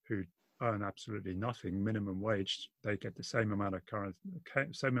 who earn absolutely nothing, minimum wage, they get the same amount of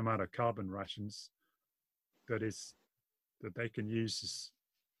carbon rations that they can use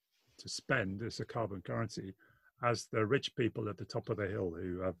to spend as a carbon currency, as the rich people at the top of the hill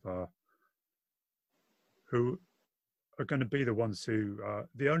who are going to be the ones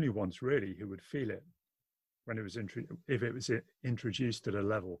the only ones really who would feel it when it was if it was introduced at a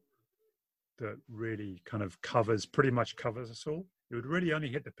level that really kind of pretty much covers us all. It would really only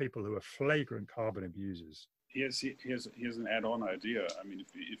hit the people who are flagrant carbon abusers. Here's an add-on idea. I mean,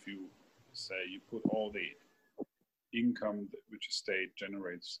 if you say you put all the income which a state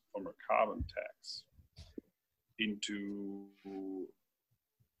generates from a carbon tax into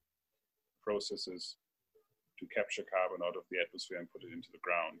processes to capture carbon out of the atmosphere and put it into the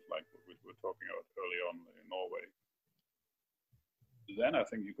ground, like we were talking about early on in Norway, then I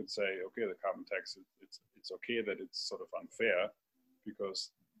think you could say, okay, the carbon tax, it's okay that it's sort of unfair,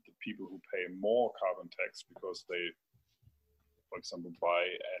 because the people who pay more carbon tax because they, for example, buy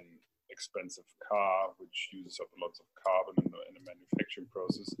an expensive car which uses up lots of carbon in the manufacturing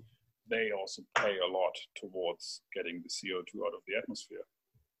process, they also pay a lot towards getting the CO2 out of the atmosphere.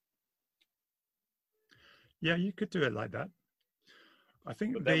 Yeah, you could do it like that. I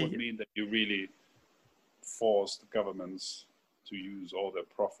think but that would mean that you really force the governments to use all their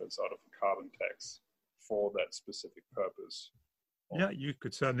profits out of the carbon tax for that specific purpose. Yeah, you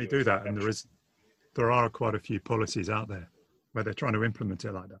could certainly do that, and there are quite a few policies out there where they're trying to implement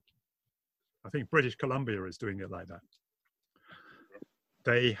it like that. I think British Columbia is doing it like that.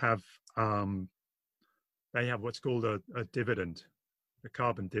 They have what's called a dividend, a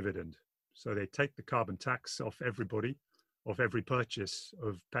carbon dividend. So they take the carbon tax off everybody, off every purchase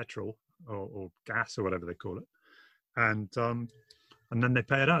of petrol or gas or whatever they call it, and then they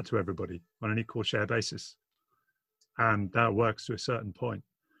pay it out to everybody on an equal share basis, and that works to a certain point.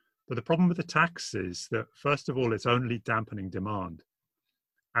 But the problem with the tax is that, first of all, it's only dampening demand,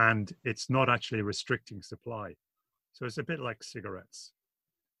 and it's not actually restricting supply. So it's a bit like cigarettes,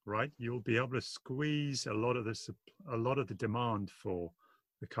 right? You'll be able to squeeze a lot of the demand for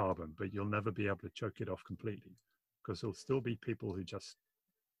the carbon, but you'll never be able to choke it off completely, because there'll still be people who just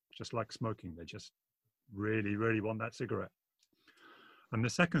like smoking. They just really, really want that cigarette. And the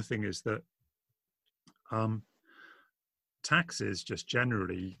second thing is that taxes just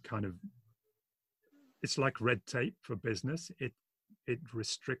generally it's like red tape for business. It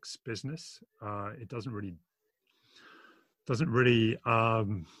restricts business. It doesn't really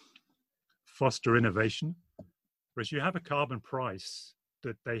foster innovation. Whereas you have a carbon price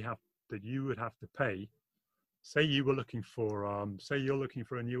that you would have to pay. Say you were looking for you're looking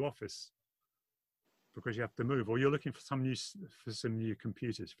for a new office because you have to move, or you're looking for some new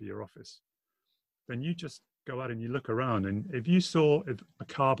computers for your office. Then you just go out and you look around, and if you saw a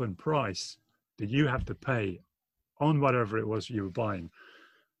carbon price that you have to pay on whatever it was you were buying,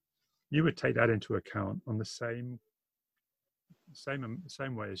 you would take that into account on the same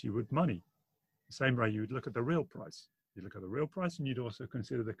way as you would money. same way you would look at the real price. You look at the real price and you'd also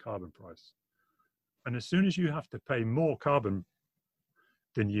consider the carbon price. And as soon as you have to pay more carbon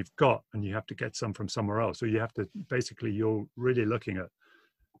than you've got and you have to get some from somewhere else, so you have to, basically you're really looking at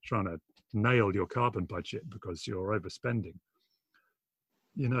trying to nail your carbon budget because you're overspending.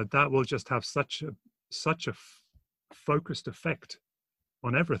 You know, that will just have such a focused effect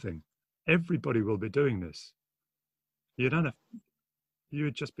on everything. Everybody will be doing this. You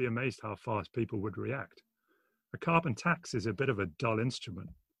would just be amazed how fast people would react. A carbon tax is a bit of a dull instrument.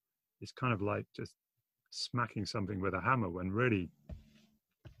 It's kind of like just smacking something with a hammer, when really,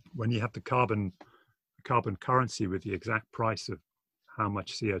 when you have the carbon currency with the exact price of how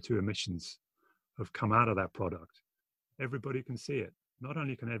much CO2 emissions have come out of that product, everybody can see it. Not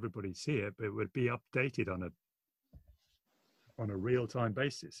only can everybody see it, but it would be updated on a real-time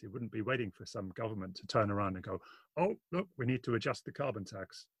basis. It wouldn't be waiting for some government to turn around and go, oh, look, we need to adjust the carbon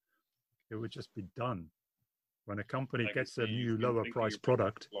tax. It would just be done. When a company gets a new lower price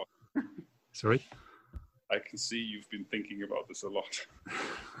product. Sorry? I can see you've been thinking about this a lot.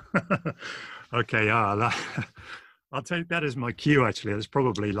 Okay, I'll take that as my cue, actually. It's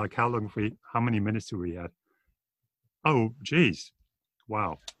probably like, how many minutes do we have? Oh, geez.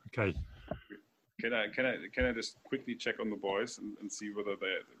 Wow. Okay. Can I just quickly check on the boys and see whether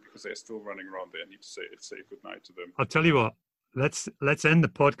because they're still running around there, I need to say good night to them. I'll tell you what, let's end the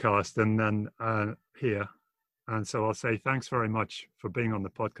podcast and then here. And so I'll say thanks very much for being on the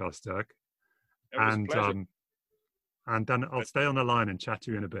podcast, Dirk. It was a pleasure. And then I'll stay on the line and chat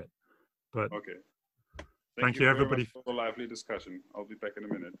to you in a bit. But okay. Thank you everybody for the lively discussion. I'll be back in a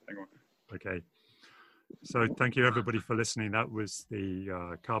minute. Hang on. Okay. So thank you everybody for listening. That was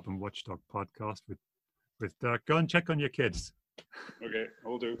the Carbon Watchdog podcast with Dirk. Go and check on your kids. Okay,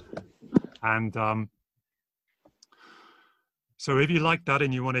 I'll do. And so if you like that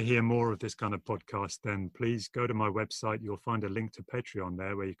and you want to hear more of this kind of podcast, then please go to my website. You'll find a link to Patreon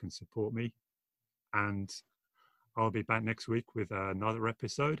there where you can support me. And I'll be back next week with another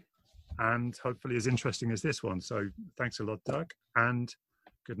episode, and hopefully as interesting as this one. So thanks a lot, Dirk, and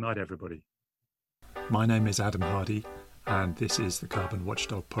good night, everybody. My name is Adam Hardy, and this is the Carbon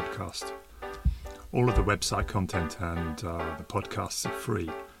Watchdog podcast. All of the website content and the podcasts are free.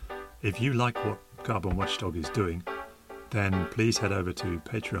 If you like what Carbon Watchdog is doing, then please head over to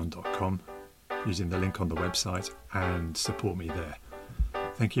patreon.com using the link on the website and support me there.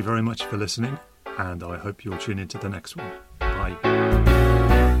 Thank you very much for listening, and I hope you'll tune into the next one. Bye.